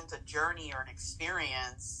document a journey or an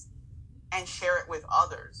experience and share it with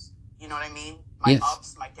others. You know what I mean? My Yes.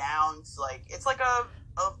 ups, my downs. Like, it's like an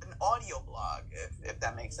audio blog, if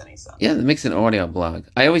that makes any Yeah, sense. it makes an audio blog.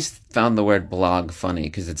 I always found the word blog funny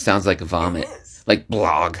because it sounds like a It vomit. is. Like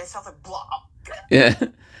blog. It sounds like blog. Yeah.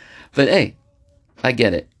 But hey, I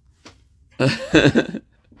get it.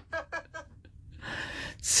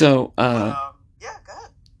 So, Yeah, go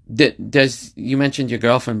ahead. does you mentioned your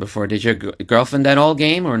girlfriend before? Did your girlfriend at all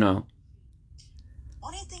game or no?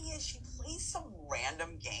 Funny thing is, she plays some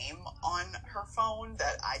random game on her phone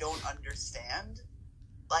that I don't understand.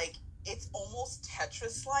 Like, it's almost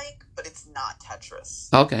Tetris-like, but it's not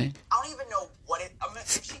Tetris. Okay, I don't even know what it.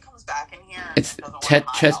 If she comes back in here it's and doesn't want to hide,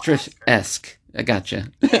 I'll ask her. Tetris-esque. I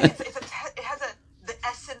gotcha. Yeah, it has the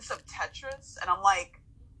essence of Tetris, and I'm like,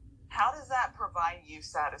 how does that provide you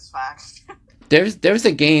satisfaction? There's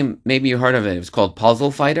a game. Maybe you heard of it. It was called Puzzle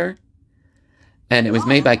Fighter, and it No, was I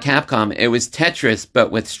made by haven't heard of it. Capcom. It was Tetris, but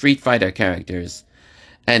with Street Fighter characters.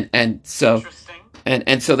 And so Interesting.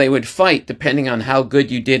 and so they would fight depending on how good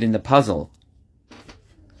you did in the puzzle.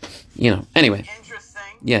 Anyway, Interesting.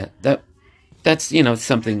 yeah, that's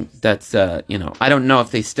something that's I don't know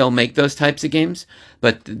if they still make those types of games,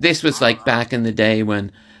 but this was I don't like know. back in the day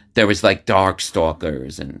when there was like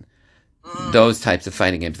Darkstalkers and those types of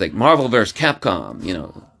fighting games, like Marvel vs.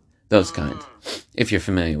 Capcom, those kind, if you're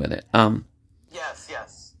familiar with it. Yes,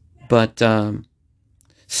 yes. But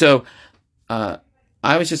so uh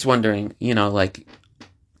I was just wondering, like,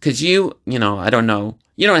 because I don't know,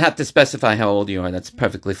 you don't have to specify how old you are. That's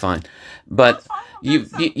perfectly fine. No, But it's fine. I'm you've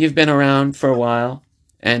 37. you've been around for a while,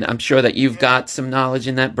 and I'm sure that you've Yeah, got some knowledge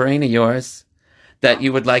in that brain of yours that I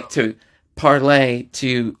you would hope like so. to parlay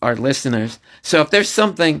to our listeners. So if there's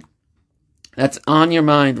something that's on your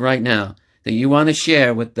mind right now that you want to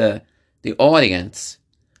share with the audience,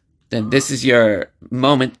 then this is your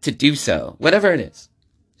moment to do so. Whatever it is,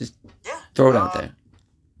 just Yeah. throw it out there.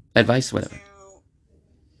 Advice, whatever. To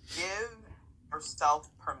give yourself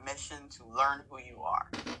permission to learn who you are.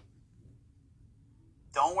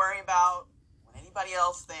 Don't worry about what anybody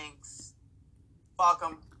else thinks. Fuck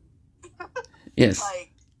them. Yes.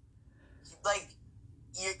 Like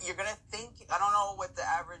you're gonna think. I don't know what the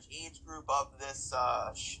average age group of this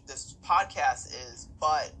podcast is,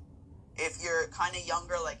 but if you're kind of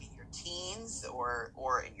younger, like in your teens or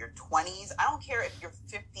in your 20s, I don't care if you're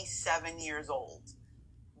 57 years old.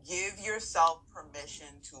 Give yourself permission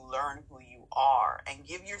to learn who you are, and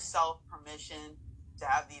give yourself permission to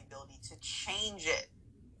have the ability to change it.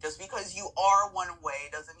 Just because you are one way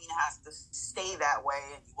doesn't mean it has to stay that way,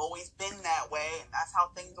 and you've always been that way, and that's how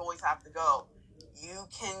things always have to go. You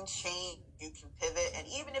can change, you can pivot, and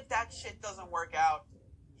even if that shit doesn't work out,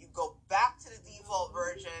 you go back to the default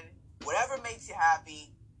version. Whatever makes you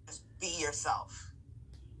happy, just be yourself.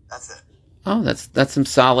 That's it. Oh, that's some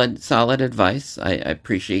solid advice. I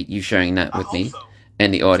appreciate you sharing that I with hope me so.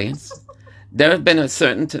 and the audience. There have been a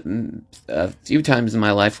few times in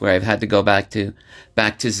my life where I've had to go back to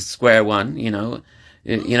square one.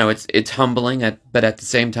 It's humbling, but at the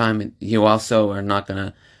same time, you also are not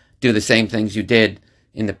gonna do the same things you did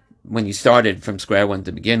when you started from square one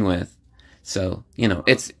to begin with. So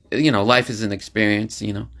it's life is an experience.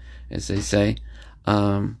 As they say.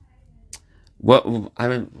 What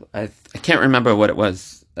I can't remember what it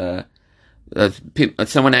was.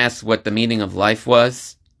 Someone asked what the meaning of life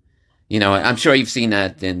was. I'm sure you've seen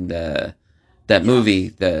that in that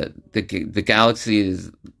movie, Yes. the galaxy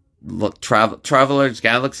is Traveler's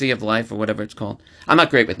Galaxy of Life or whatever it's called. I'm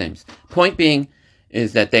not great with names. Point being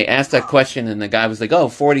is that they asked that No. question and the guy was like, "Oh,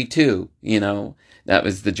 42." That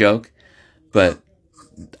was the joke. But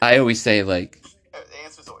I always say, like, The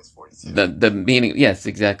answer's always 42. the meaning. Yes,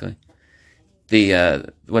 exactly.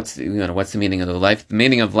 What's the meaning of the life? The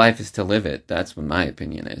meaning of life is to live it. That's what my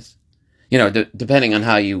opinion is. Depending on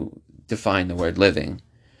how you define the word living.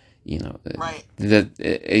 Right.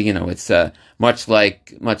 It's much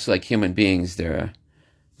like human beings. There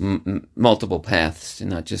are multiple paths,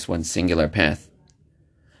 not just one singular path.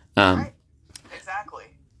 Um, Right.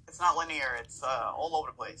 not linear. It's all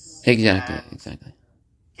over the place. Exactly, And exactly.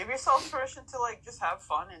 give yourself permission to like just have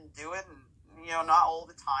fun and do it. And not all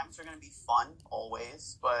the times are going to be fun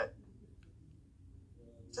always, but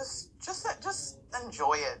just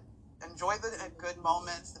enjoy it. Enjoy the good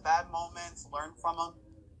moments, the bad moments. Learn from them,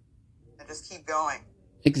 and just keep going.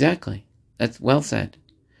 Exactly. That's well said.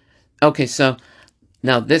 Okay, so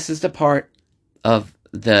now this is the part of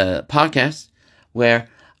the podcast where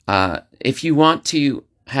if you want to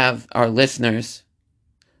have our listeners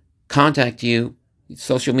contact you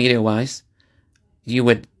social media wise, you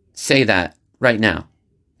would say that right now.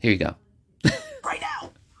 Here you go. Right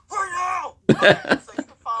now. Okay, so you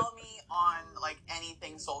can follow me on like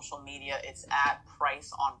anything social media. It's at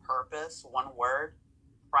Price on Purpose, one word.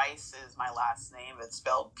 Price is my last name. It's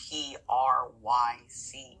spelled Pryce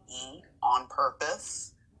on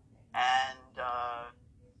purpose. And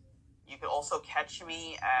you can also catch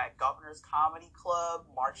me at Governor's Comedy Club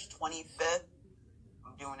March 25th.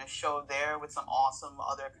 I'm doing a show there with some awesome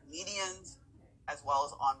other comedians, as well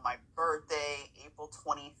as on my birthday, April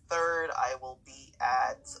 23rd, I will be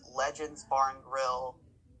at Legends Bar and Grill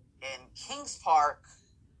in Kings Park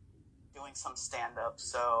doing some stand-up.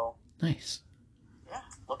 So Nice. Yeah,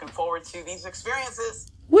 looking forward to these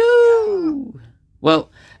experiences. Woo! Yeah. Well,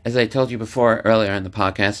 as I told you before earlier in the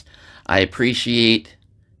podcast, I appreciate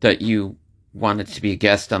that you wanted to be a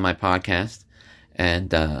guest on my podcast,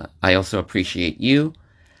 and I also appreciate you,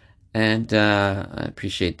 and I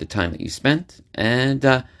appreciate the time that you spent,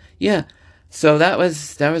 and yeah. So that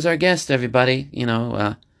was our guest, everybody.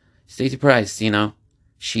 Stacey Price.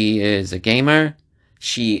 She is a gamer.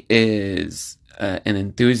 She is an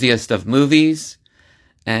enthusiast of movies.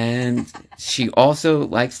 And she also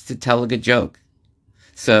likes to tell a good joke.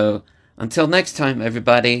 So, until next time,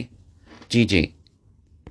 everybody, GG.